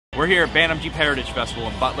We're here at Bantam Jeep Heritage Festival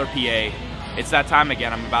in Butler, PA. It's that time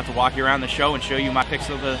again. I'm about to walk you around the show and show you my picks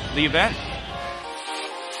of the event.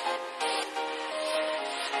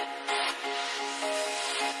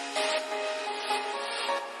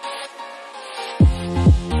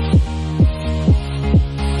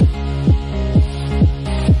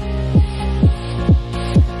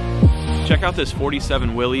 Check out this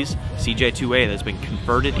 47 Willys CJ2A that's been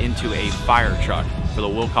converted into a fire truck for the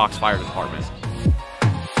Wilcox Fire Department.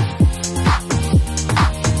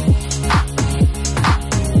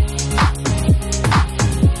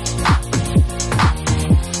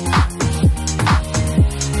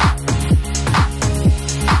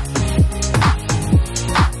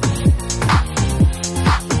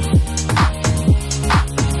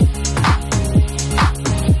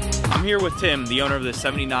 I'm here with Tim, the owner of the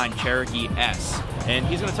 79 Cherokee S, and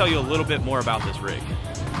he's going to tell you a little bit more about this rig.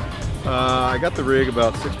 I got the rig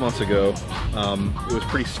about 6 months ago. It was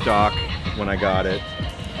pretty stock when I got it.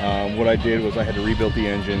 What I did was I had to rebuild the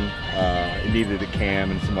engine. It needed a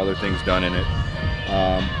cam and some other things done in it.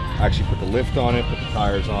 I actually put the lift on it, put the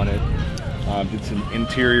tires on it, did some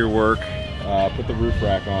interior work, put the roof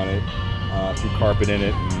rack on it, threw carpet in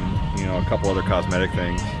it, and a couple other cosmetic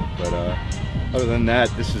things. But other than that,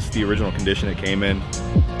 this is the original condition it came in.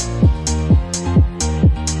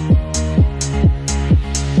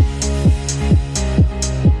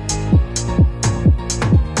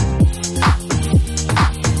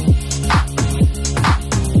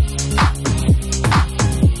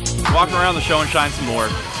 Walking around the show and shine some more,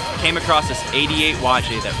 came across this 88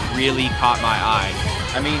 YJ that really caught my eye.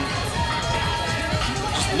 I mean,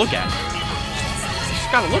 just look at it. Just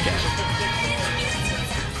gotta look at it.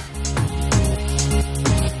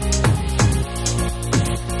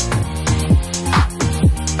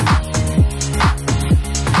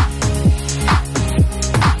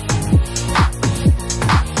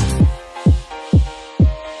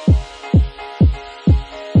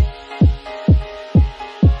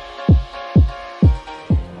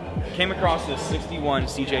 Came across this 61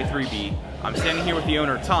 CJ3B. I'm standing here with the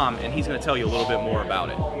owner, Tom, and he's going to tell you a little bit more about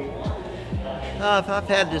it. I've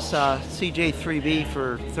had this CJ3B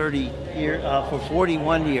for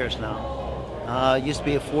 41 years now. It used to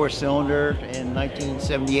be a 4-cylinder. In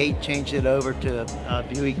 1978, changed it over to a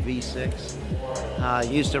Buick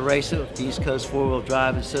V6. Used to race it with the East Coast 4-Wheel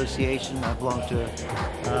Drive Association. I belonged to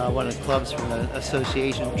one of the clubs from the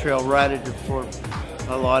association, trail rided it for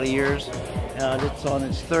a lot of years. It's on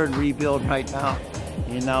its 3rd rebuild right now.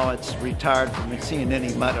 It's retired from seeing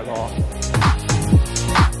any mud at all.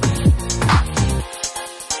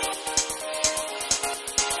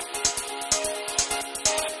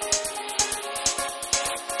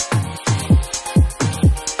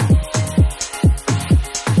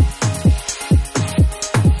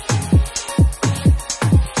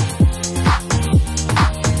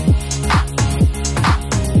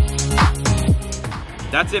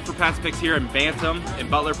 That's it for Pat's Picks here in Bantam in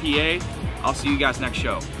Butler, PA. I'll see you guys next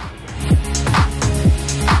show.